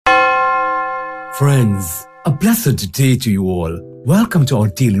Friends, a blessed day to you all. Welcome to our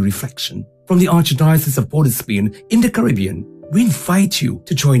daily reflection. From the Archdiocese of Port of Spain in the Caribbean, we invite you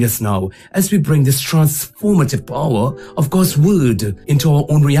to join us now as we bring this transformative power of God's Word into our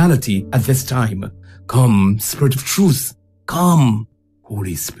own reality at this time. Come, Spirit of Truth. Come,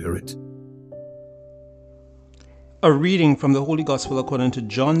 Holy Spirit. A reading from the Holy Gospel according to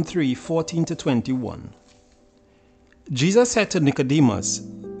John 3:14-21. Jesus said to Nicodemus,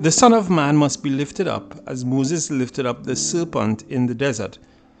 "The Son of Man must be lifted up, as Moses lifted up the serpent in the desert,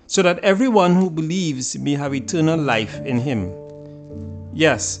 so that everyone who believes may have eternal life in him."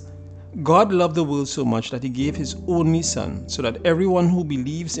 Yes, God loved the world so much that he gave his only Son, so that everyone who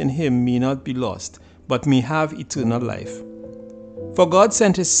believes in him may not be lost, but may have eternal life. For God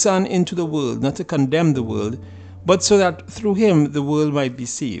sent his Son into the world, not to condemn the world, but so that through him the world might be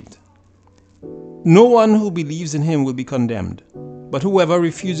saved. No one who believes in him will be condemned, but whoever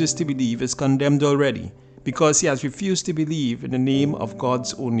refuses to believe is condemned already, because he has refused to believe in the name of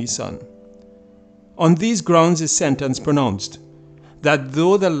God's only Son. On these grounds is sentence pronounced, that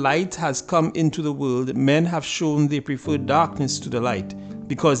though the light has come into the world, men have shown they prefer darkness to the light,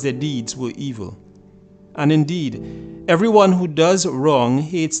 because their deeds were evil. And indeed, everyone who does wrong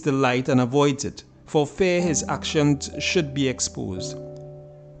hates the light and avoids it, for fear his actions should be exposed.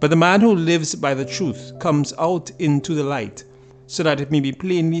 But the man who lives by the truth comes out into the light, so that it may be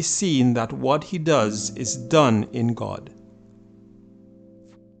plainly seen that what he does is done in God.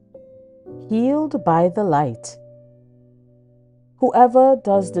 Healed by the light. Whoever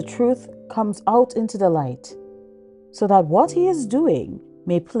does the truth comes out into the light, so that what he is doing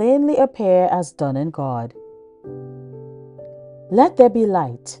may plainly appear as done in God. Let there be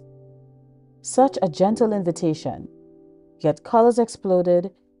light. Such a gentle invitation, yet colors exploded,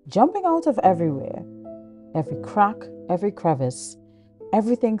 jumping out of everywhere. Every crack, every crevice,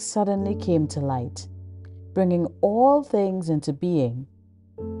 everything suddenly came to light, bringing all things into being.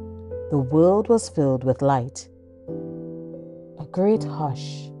 The world was filled with light. A great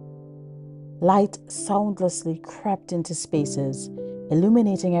hush. Light soundlessly crept into spaces,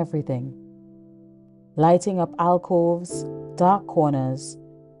 illuminating everything. Lighting up alcoves, dark corners,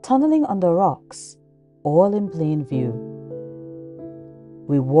 tunneling under rocks, all in plain view.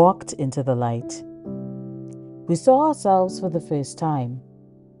 We walked into the light. We saw ourselves for the first time.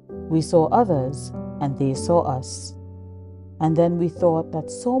 We saw others, and they saw us. And then we thought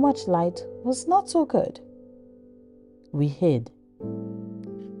that so much light was not so good. We hid.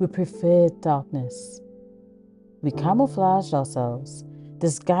 We preferred darkness. We camouflaged ourselves,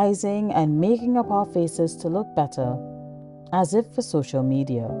 disguising and making up our faces to look better, as if for social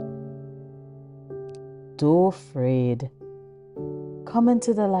media. Don't afraid. Come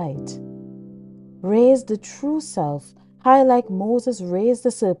into the light. Raise the true self high like Moses raised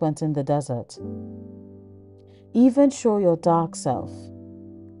the serpent in the desert. Even show your dark self.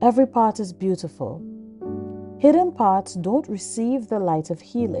 Every part is beautiful. Hidden parts don't receive the light of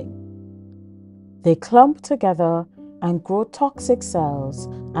healing. They clump together and grow toxic cells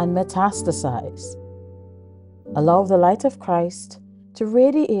and metastasize. Allow the light of Christ to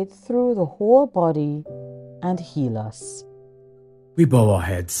radiate through the whole body and heal us. We bow our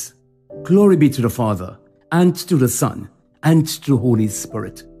heads. Glory be to the Father, and to the Son, and to the Holy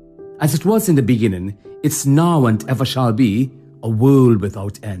Spirit. As it was in the beginning, it's now and ever shall be, a world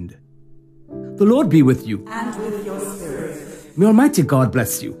without end. The Lord be with you. And with your spirit. May Almighty God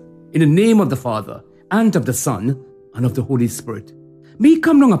bless you. In the name of the Father, and of the Son, and of the Holy Spirit. May He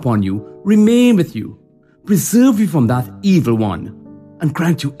come down upon you, remain with you, preserve you from that evil one, and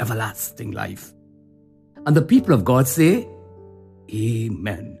grant you everlasting life. And the people of God say,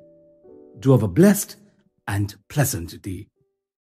 Amen. Do have a blessed and pleasant day.